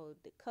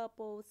 the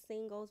couples,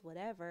 singles,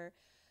 whatever.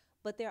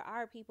 But there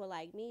are people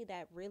like me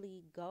that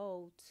really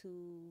go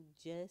to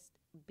just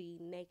be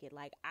naked.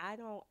 Like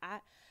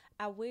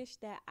I wish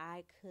that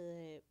I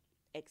could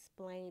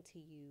explain to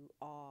you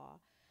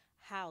all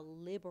how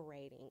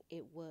liberating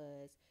it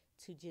was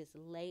to just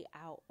lay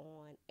out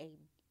on a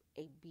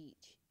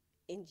beach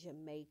in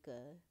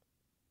Jamaica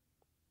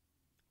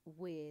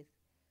with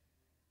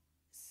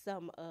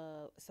some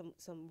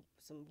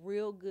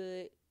real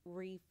good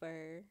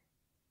reefer,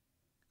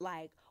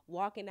 like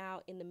walking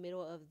out in the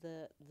middle of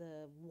the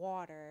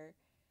water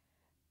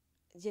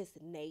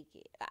just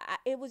naked.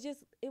 It was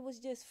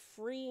just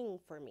freeing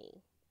for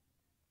me.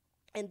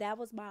 And that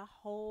was my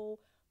whole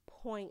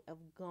point of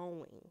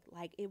going.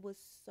 Like it was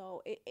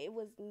so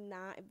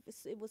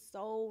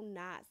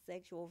not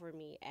sexual for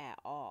me at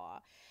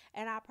all.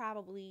 And I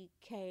probably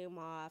came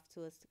off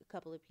to a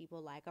couple of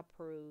people like a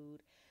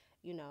prude.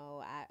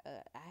 I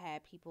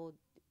had people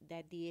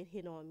that did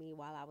hit on me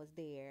while I was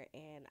there,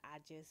 and I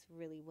just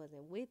really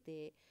wasn't with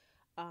it.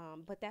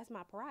 But that's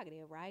my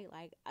prerogative, right?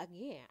 Like,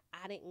 again,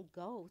 I didn't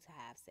go to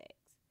have sex.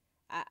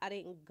 I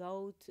didn't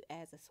go to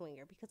as a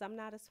swinger because I'm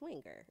not a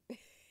swinger.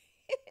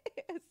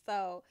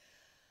 so,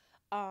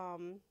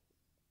 um,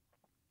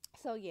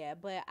 so yeah,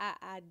 but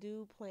I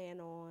do plan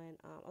on,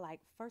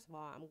 like, first of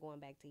all, I'm going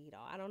back to Edo.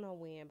 I don't know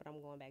when, but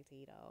I'm going back to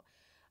Edo.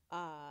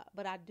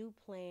 But I do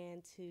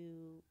plan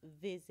to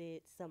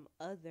visit some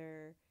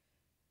other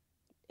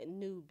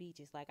new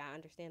beaches. Like, I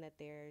understand that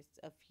there's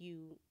a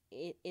few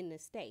in the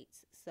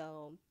States.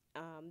 So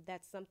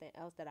that's something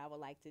else that I would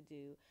like to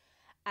do.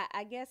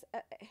 I guess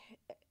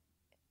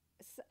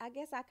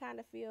I kind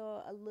of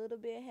feel a little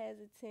bit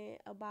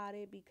hesitant about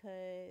it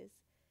because,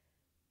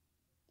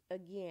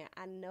 again,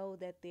 I know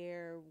that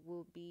there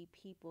will be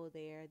people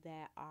there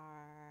that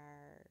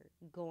are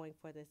going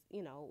for this,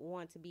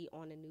 want to be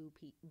on a new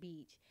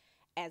beach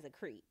as a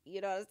creep. You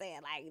know what I'm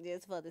saying? Like,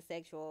 just for the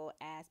sexual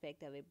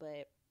aspect of it.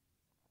 But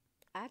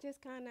I'm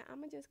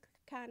going to just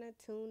kind of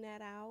tune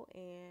that out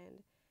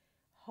and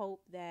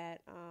hope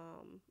that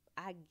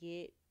I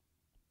get,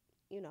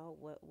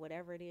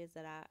 whatever it is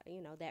that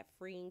that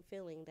freeing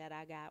feeling that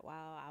I got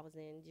while I was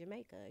in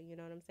Jamaica. You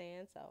know what I'm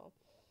saying? So,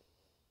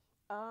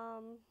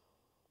 um,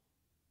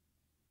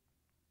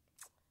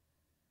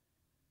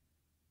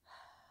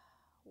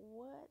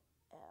 what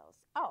else?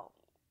 Oh,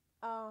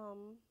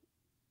 um,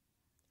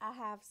 I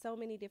have so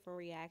many different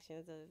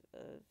reactions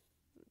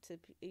to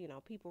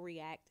people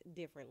react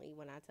differently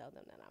when I tell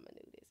them that I'm a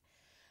nudist.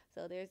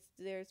 So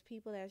there's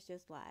people that's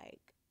just like,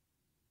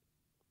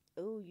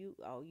 you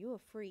a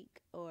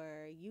freak,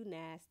 or you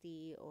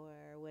nasty,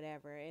 or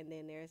whatever. And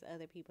then there's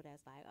other people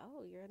that's like,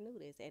 oh, you're a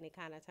nudist, and it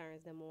kind of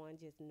turns them on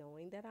just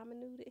knowing that I'm a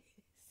nudist.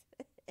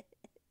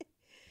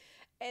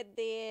 And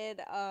then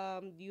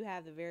you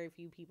have the very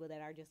few people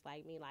that are just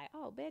like me, like,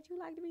 oh, bet you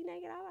like to be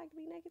naked. I like to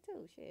be naked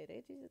too. Shit,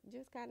 it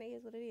just kind of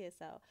is what it is.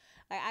 So,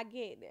 like,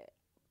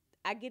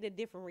 I get a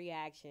different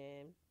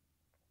reaction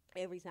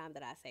every time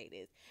that I say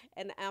this,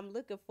 and I'm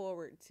looking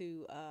forward to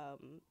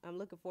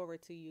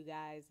you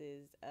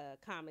guys'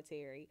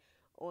 commentary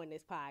on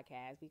this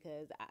podcast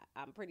because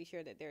I'm pretty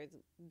sure that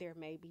there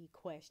may be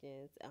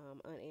questions,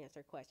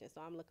 unanswered questions.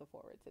 So I'm looking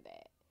forward to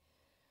that.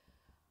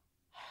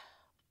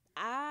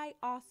 I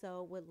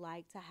also would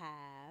like to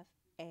have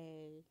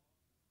a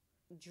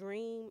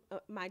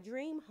my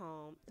dream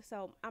home.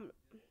 So I'm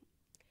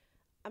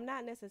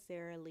not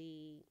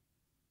necessarily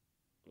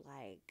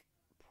like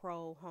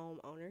pro home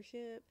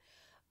ownership,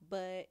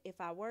 but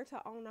if I were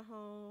to own a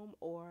home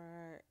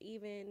or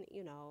even,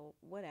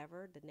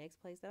 whatever, the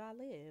next place that I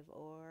live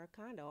or a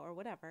condo or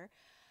whatever,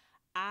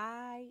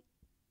 I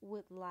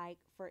would like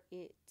for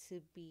it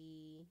to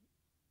be,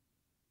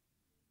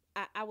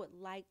 I would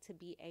like to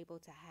be able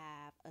to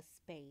have a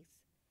space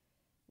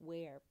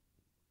where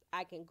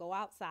I can go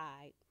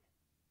outside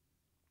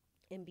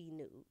and be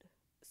nude.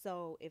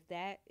 So if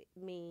that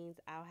means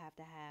I'll have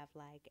to have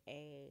like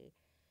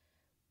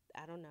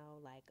I don't know,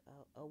 like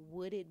a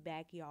wooded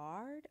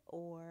backyard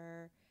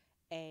or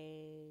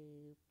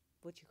a,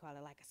 what you call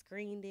it, like a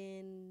screened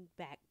in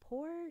back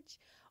porch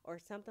or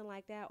something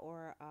like that,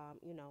 or,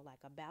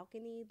 like a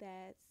balcony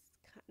that's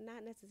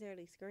not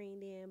necessarily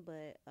screened in,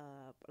 but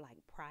like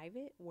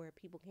private where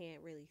people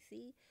can't really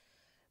see.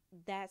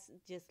 That's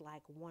just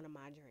like one of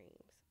my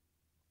dreams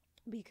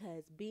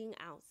because being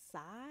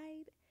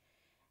outside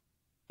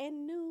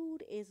and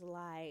nude is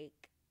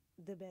like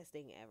the best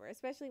thing ever,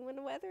 especially when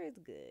the weather is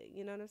good.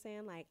 You know what I'm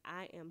saying? Like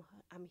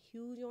I'm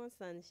huge on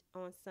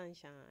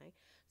sunshine.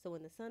 So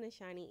when the sun is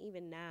shining,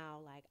 even now,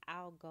 like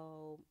I'll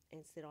go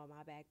and sit on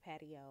my back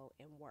patio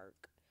and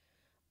work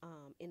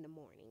in the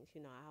mornings.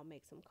 I'll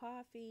make some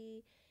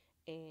coffee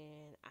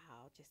and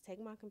I'll just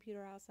take my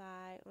computer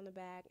outside on the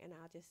back and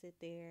I'll just sit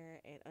there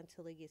and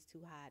until it gets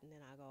too hot and then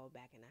I'll go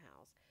back in the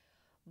house.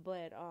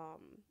 But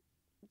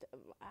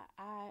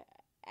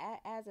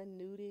as a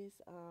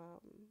nudist,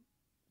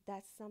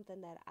 that's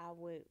something that I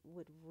would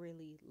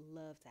really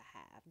love to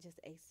have. Just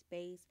a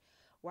space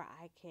where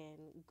I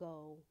can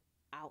go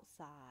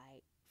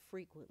outside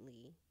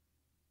frequently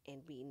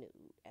and be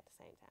nude at the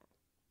same time.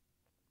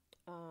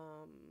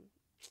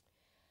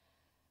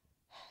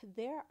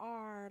 There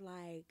are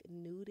like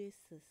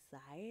nudist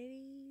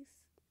societies.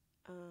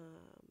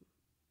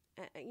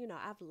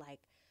 I've like,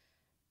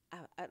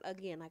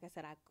 again, like I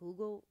said, I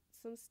Googled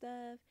some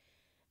stuff,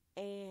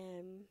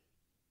 and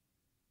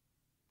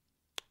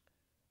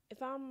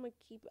if I'm gonna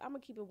keep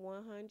it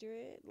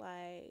 100.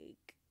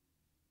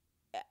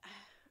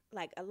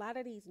 Like a lot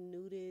of these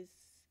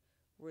nudist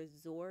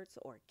resorts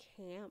or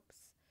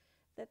camps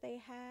that they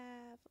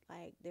have,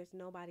 like there's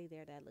nobody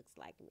there that looks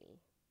like me.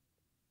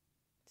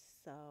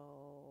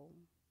 So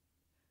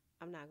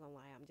I'm not gonna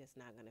lie, I'm just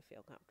not gonna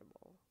feel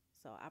comfortable.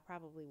 So I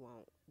probably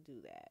won't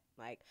do that.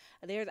 Like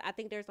I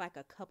think there's like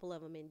a couple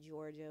of them in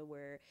Georgia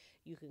where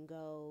you can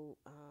go,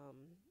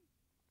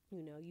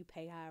 you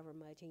pay however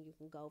much and you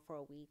can go for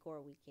a week or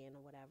a weekend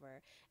or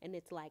whatever. And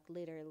it's like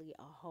literally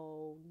a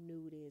whole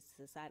nudist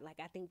society. Like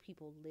I think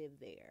people live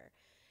there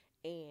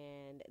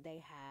and they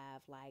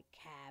have like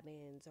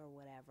cabins or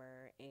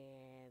whatever.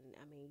 And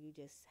I mean, you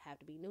just have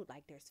to be nude.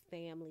 Like there's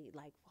family,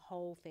 like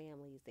whole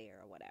families there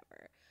or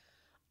whatever.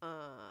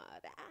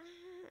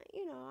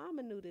 I'm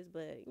a nudist,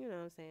 but you know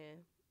what I'm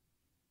saying?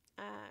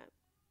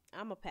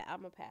 I'm a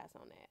pass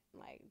on that.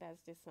 Like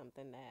that's just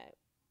something that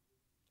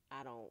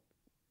I don't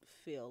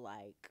feel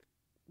like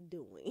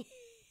doing.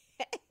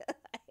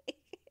 Like,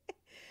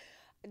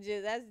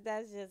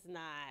 that's just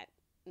not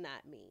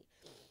me.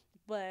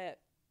 But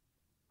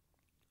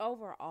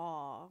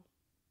overall,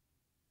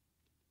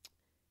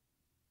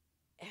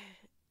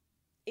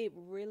 it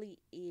really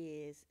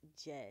is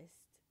just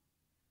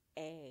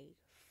a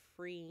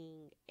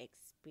freeing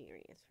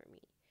experience for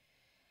me.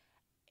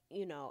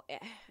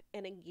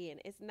 And again,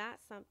 it's not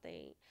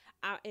something.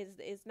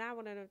 It's not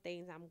one of the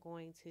things I'm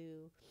going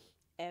to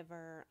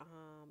ever.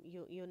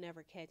 You'll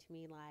never catch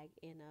me like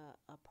in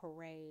a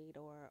parade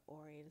or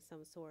in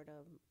some sort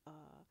of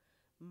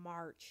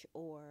march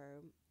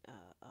or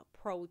a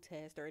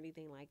protest or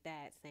anything like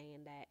that,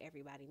 saying that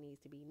everybody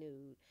needs to be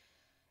nude.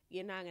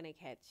 You're not gonna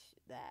catch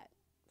that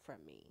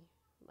from me.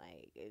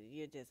 Like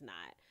you're just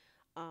not.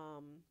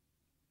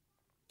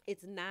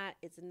 It's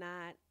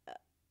not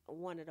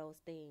one of those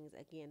things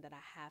again that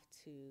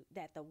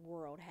that the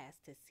world has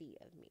to see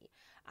of me.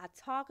 I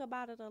talk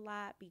about it a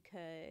lot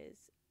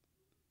because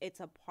it's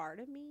a part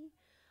of me.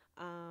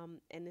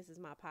 And this is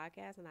my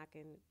podcast and I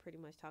can pretty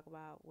much talk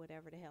about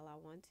whatever the hell I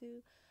want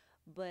to.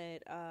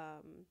 But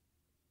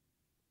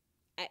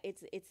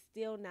it's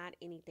still not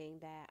anything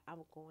that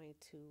I'm going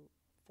to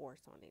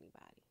force on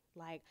anybody.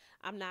 Like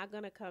I'm not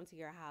gonna come to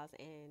your house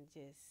and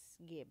just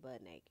get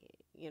butt naked.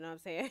 You know what I'm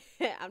saying?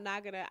 I'm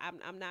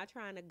not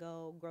trying to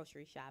go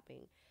grocery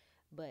shopping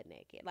butt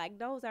naked. Like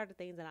those are the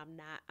things that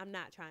I'm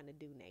not trying to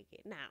do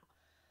naked. Now,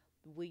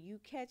 will you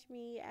catch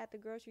me at the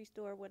grocery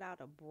store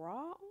without a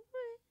bra on?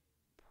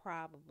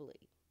 Probably.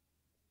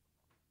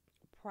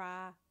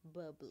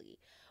 Probably.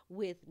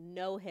 With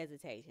no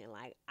hesitation.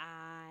 Like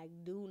I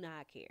do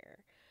not care.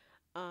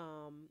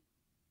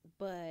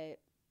 But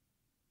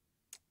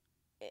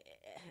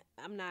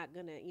I'm not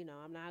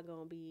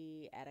gonna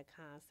be at a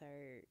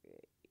concert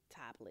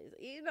topless.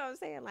 You know what I'm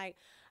saying? Like,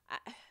 I,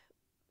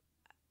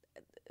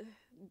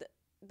 th-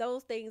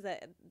 those things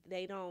that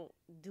they don't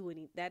do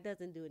any that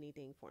doesn't do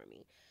anything for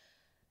me.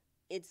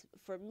 It's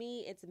for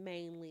me, it's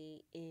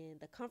mainly in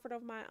the comfort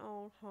of my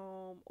own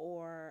home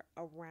or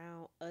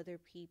around other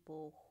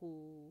people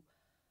who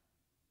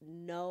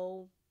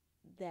know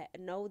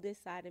know this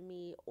side of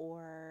me,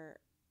 or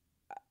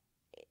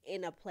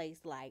in a place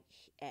like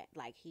at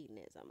like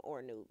hedonism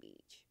or Nude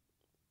Beach.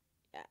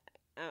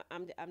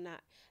 I'm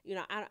not,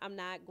 I'm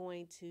not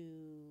going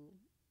to.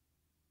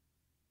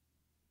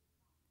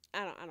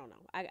 I don't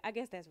know. I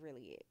guess that's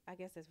really it. I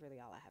guess that's really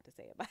all I have to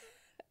say about.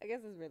 I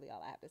guess that's really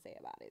all I have to say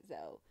about it.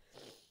 So,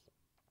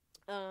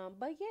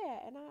 but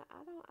yeah, and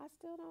I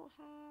still don't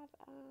have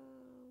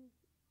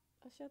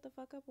a shut the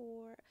fuck up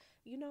award.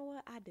 You know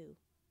what? I do,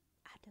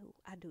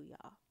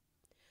 y'all.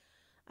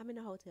 I'm in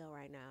a hotel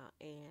right now,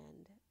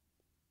 and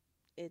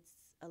it's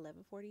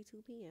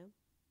 11:42 p.m.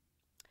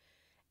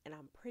 and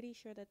I'm pretty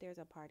sure that there's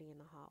a party in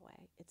the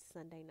hallway. It's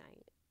Sunday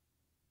night.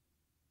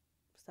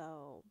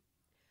 So,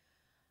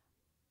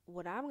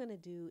 what I'm going to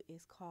do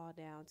is call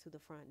down to the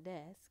front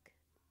desk,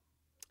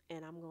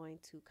 and I'm going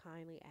to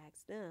kindly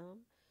ask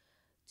them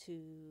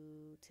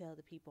to tell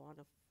the people on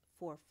the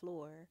fourth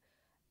floor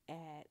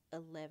at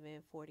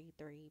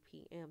 11:43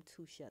 p.m.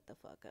 to shut the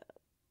fuck up.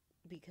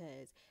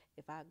 Because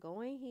if I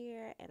go in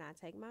here and I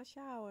take my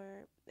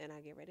shower and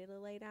I get ready to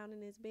lay down in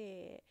this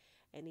bed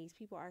and these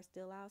people are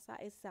still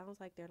outside, it sounds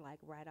like they're like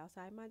right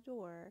outside my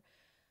door.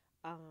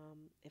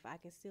 If I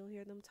can still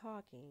hear them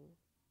talking,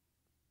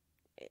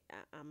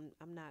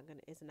 I'm not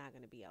gonna. It's not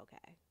gonna be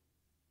okay.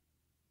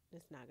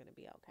 It's not gonna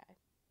be okay.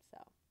 So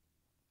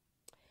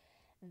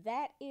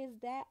that is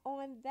that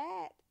on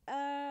that.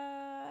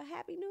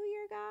 Happy New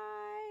Year,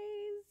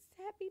 guys.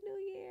 Happy New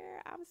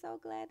Year. I'm so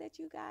glad that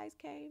you guys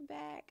came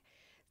back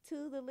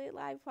to the Lit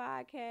Life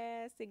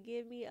podcast to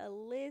give me a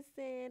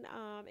listen.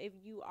 If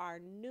you are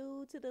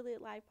new to the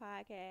Lit Life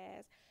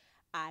podcast,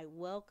 I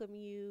welcome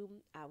you.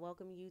 I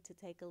welcome you to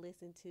take a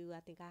listen to. I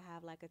think I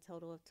have like a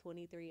total of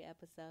 23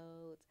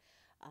 episodes.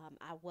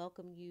 I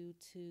welcome you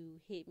to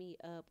hit me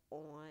up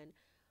on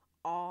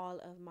all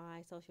of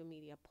my social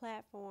media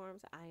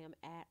platforms. I am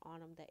at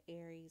Autumn the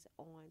Aries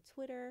on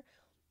Twitter,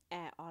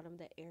 at Autumn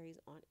the Aries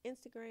on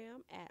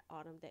Instagram, at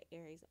Autumn the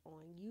Aries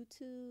on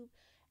YouTube,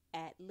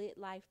 at Lit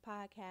Life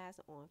Podcast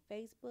on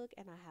Facebook,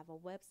 and I have a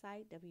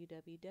website,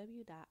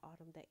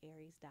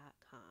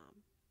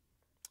 www.autumnthearies.com.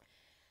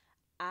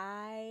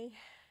 I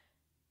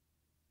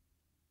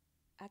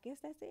I guess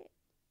that's it.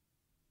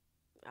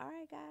 All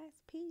right,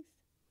 guys. Peace.